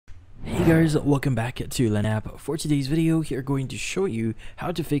Hey guys, welcome back to LANapp. For today's video, we are going to show you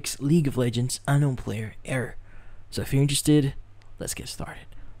how to fix League of Legends unknown player error. So if you're interested, let's get started.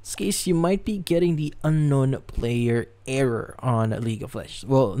 In this case, you might be getting the unknown player error on League of Legends.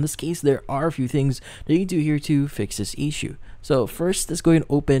 Well, in this case, there are a few things that you can do here to fix this issue. So first, let's go and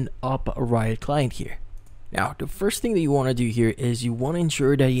open up a Riot client here. Now, the first thing that you want to do here is you want to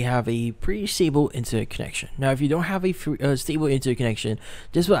ensure that you have a pretty stable internet connection. Now, if you don't have a stable internet connection,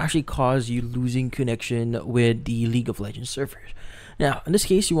 this will actually cause you losing connection with the League of Legends servers. Now, in this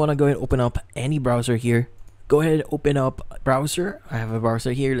case, you want to go ahead and open up any browser here. Go ahead and open up browser. I have a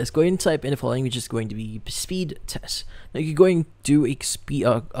browser here. Let's go ahead and type in the following, which is going to be speed test. Now, you can go and do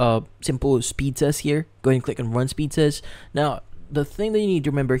a simple speed test here. Go ahead and click on run speed test. Now, the thing that you need to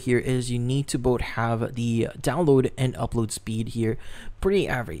remember here is you need to both have the download and upload speed here pretty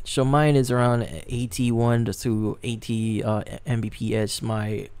average. So mine is around 81 to 80 Mbps.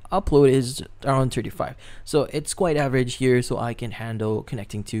 My upload is around 35, so it's quite average here, so I can handle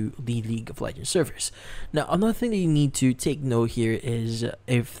connecting to the League of Legends servers. Now, another thing that you need to take note here is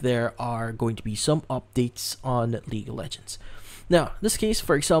if there are going to be some updates on League of Legends. Now, in this case,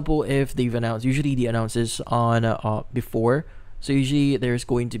 for example, if they've announced, usually the announces on before. So usually there's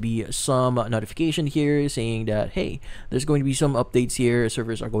going to be some notification here saying that, hey, there's going to be some updates here,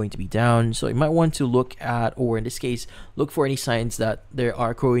 servers are going to be down. So you might want to look at, or in this case, look for any signs that there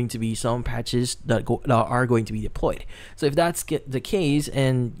are going to be some patches that are going to be deployed. So if that's the case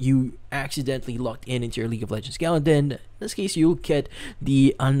and you accidentally logged into your League of Legends account, then in this case, you'll get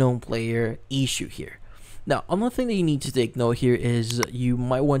the unknown player issue here. Now, another thing that you need to take note here is you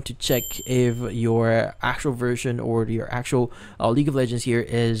might want to check if your actual version or your actual League of Legends here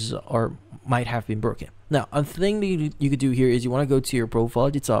is or might have been broken. Now, a thing that you could do here is you want to go to your profile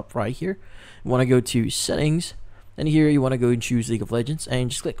at the top right here. You want to go to settings, and here you want to go and choose League of Legends and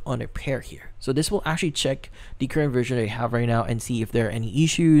just click on repair here. So this will actually check the current version that you have right now and see if there are any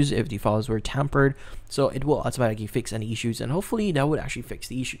issues, if the files were tampered. So it will automatically fix any issues, and hopefully that would actually fix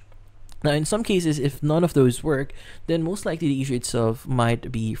the issue. Now, in some cases, if none of those work, then most likely the issue itself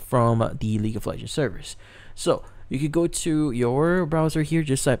might be from the League of Legends servers. So you could go to your browser here,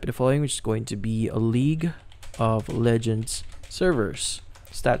 just type in the following, which is going to be a League of Legends servers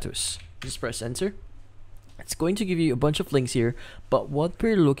status. Just press enter. It's going to give you a bunch of links here, but what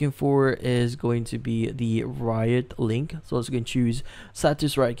we're looking for is going to be the Riot link. So let's go and choose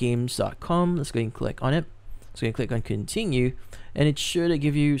statusriotgames.com. Let's go and click on it. So you can click on continue, and it should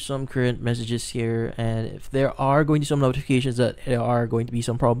give you some current messages here. And if there are going to be some notifications that there are going to be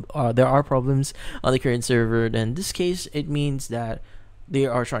some problems on the current server, then in this case it means that they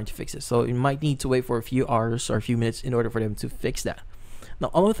are trying to fix it. So you might need to wait for a few hours or a few minutes in order for them to fix that. Now,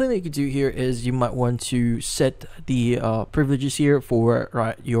 another thing that you could do here is you might want to set the privileges here for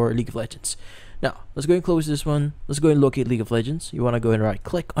your League of Legends. Now, let's go and close this one. Let's go and locate League of Legends. You want to go and right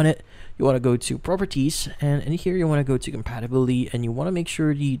click on it. You want to go to properties, and in here you want to go to compatibility, and you want to make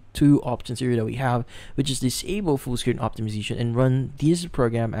sure the two options here that we have, which is disable full screen optimization and run this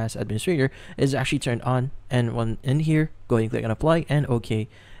program as administrator, is actually turned on. And when in here, go ahead and click on apply and OK,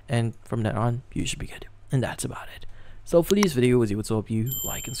 and from that on you should be good. And that's about it. So hopefully this video was able to help you.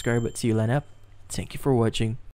 Like and subscribe. But see you LANapp. Thank you for watching.